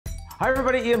Hi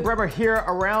everybody, Ian Bremmer here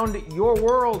around your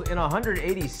world in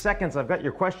 180 seconds. I've got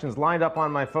your questions lined up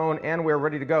on my phone and we're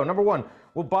ready to go. Number one,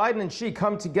 will Biden and Xi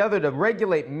come together to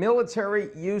regulate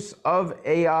military use of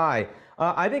AI?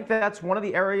 I think that's one of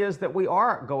the areas that we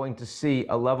are going to see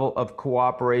a level of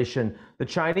cooperation. The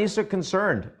Chinese are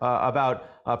concerned about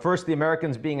first, the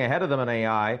Americans being ahead of them in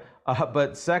AI,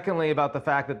 but secondly, about the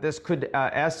fact that this could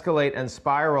escalate and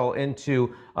spiral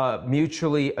into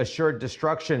mutually assured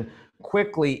destruction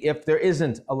quickly if there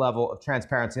isn't a level of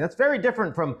transparency. That's very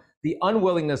different from the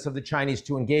unwillingness of the Chinese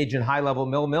to engage in high-level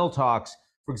mill talks,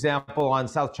 for example, on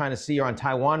South China Sea or on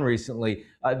Taiwan recently.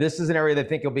 This is an area that I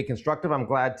think will be constructive. I'm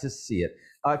glad to see it.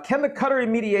 Can the Qatari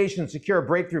mediation secure a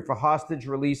breakthrough for hostage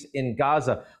release in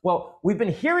Gaza? Well, we've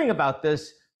been hearing about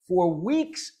this for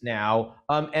weeks now,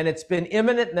 and it's been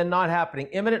imminent and then not happening,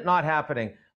 imminent, not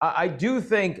happening. I do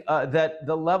think that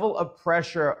the level of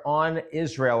pressure on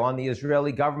Israel, on the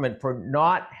Israeli government for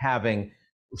not having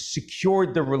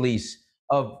secured the release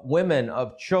of women,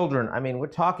 of children. I mean, we're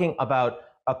talking about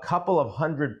a couple of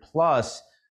hundred plus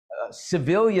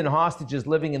civilian hostages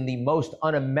living in the most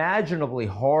unimaginably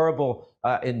horrible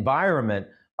environment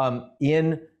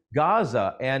in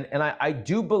Gaza. And I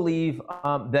do believe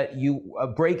that a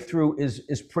breakthrough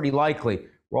is pretty likely.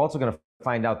 We're also going to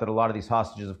find out that a lot of these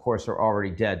hostages, of course, are already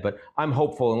dead. But I'm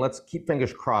hopeful, and let's keep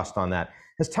fingers crossed on that.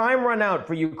 Has time run out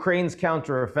for Ukraine's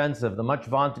counteroffensive, the much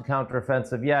vaunted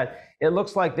counteroffensive? Yet it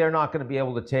looks like they're not going to be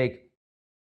able to take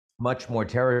much more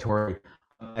territory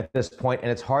at this point,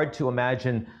 and it's hard to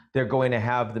imagine they're going to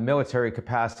have the military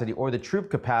capacity or the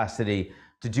troop capacity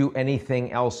to do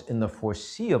anything else in the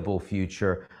foreseeable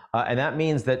future. And that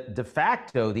means that de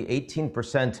facto, the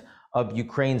 18% of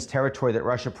Ukraine's territory that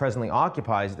Russia presently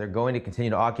occupies, they're going to continue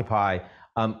to occupy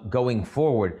going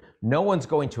forward. No one's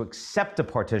going to accept a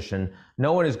partition.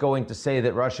 No one is going to say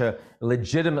that Russia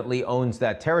legitimately owns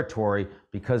that territory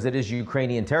because it is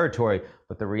Ukrainian territory.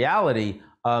 But the reality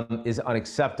is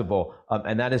unacceptable.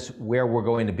 And that is where we're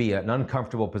going to be, an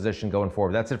uncomfortable position going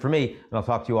forward. That's it for me. And I'll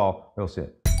talk to you all real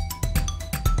soon.